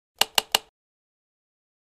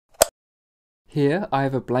Here I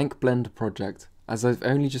have a blank Blender project, as I've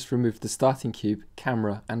only just removed the starting cube,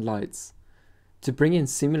 camera and lights. To bring in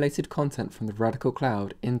simulated content from the RADiCAL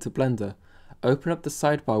cloud into Blender, open up the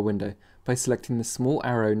sidebar window by selecting the small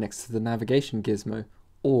arrow next to the navigation gizmo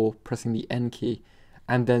or pressing the N key,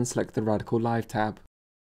 and then select the RADiCAL Live tab.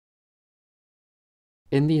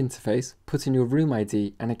 In the interface, put in your room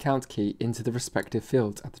ID and account key into the respective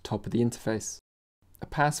fields at the top of the interface. A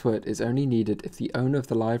password is only needed if the owner of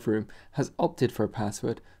the live room has opted for a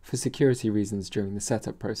password for security reasons during the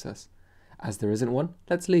setup process. As there isn't one,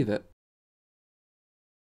 let's leave it.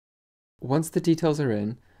 Once the details are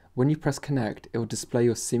in, when you press connect, it will display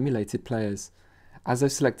your simulated players. As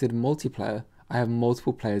I've selected multiplayer, I have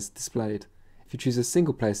multiple players displayed. If you choose a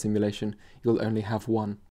single player simulation, you'll only have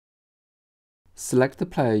one. Select the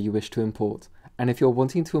player you wish to import, and if you're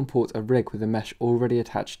wanting to import a rig with a mesh already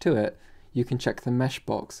attached to it, you can check the mesh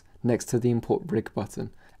box next to the import rig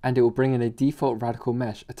button, and it will bring in a default RADiCAL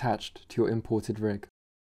mesh attached to your imported rig.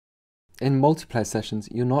 In multiplayer sessions,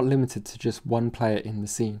 you're not limited to just one player in the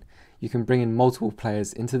scene. You can bring in multiple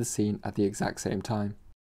players into the scene at the exact same time.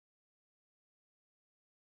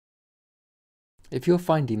 If you're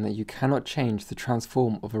finding that you cannot change the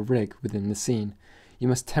transform of a rig within the scene, you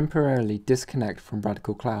must temporarily disconnect from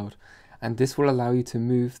RADiCAL Cloud, and this will allow you to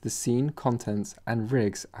move the scene contents and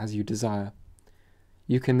rigs as you desire.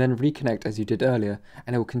 You can then reconnect as you did earlier,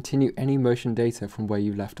 and it will continue any motion data from where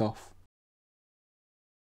you left off.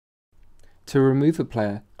 To remove a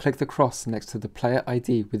player, click the cross next to the player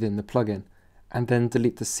ID within the plugin, and then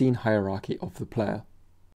delete the scene hierarchy of the player.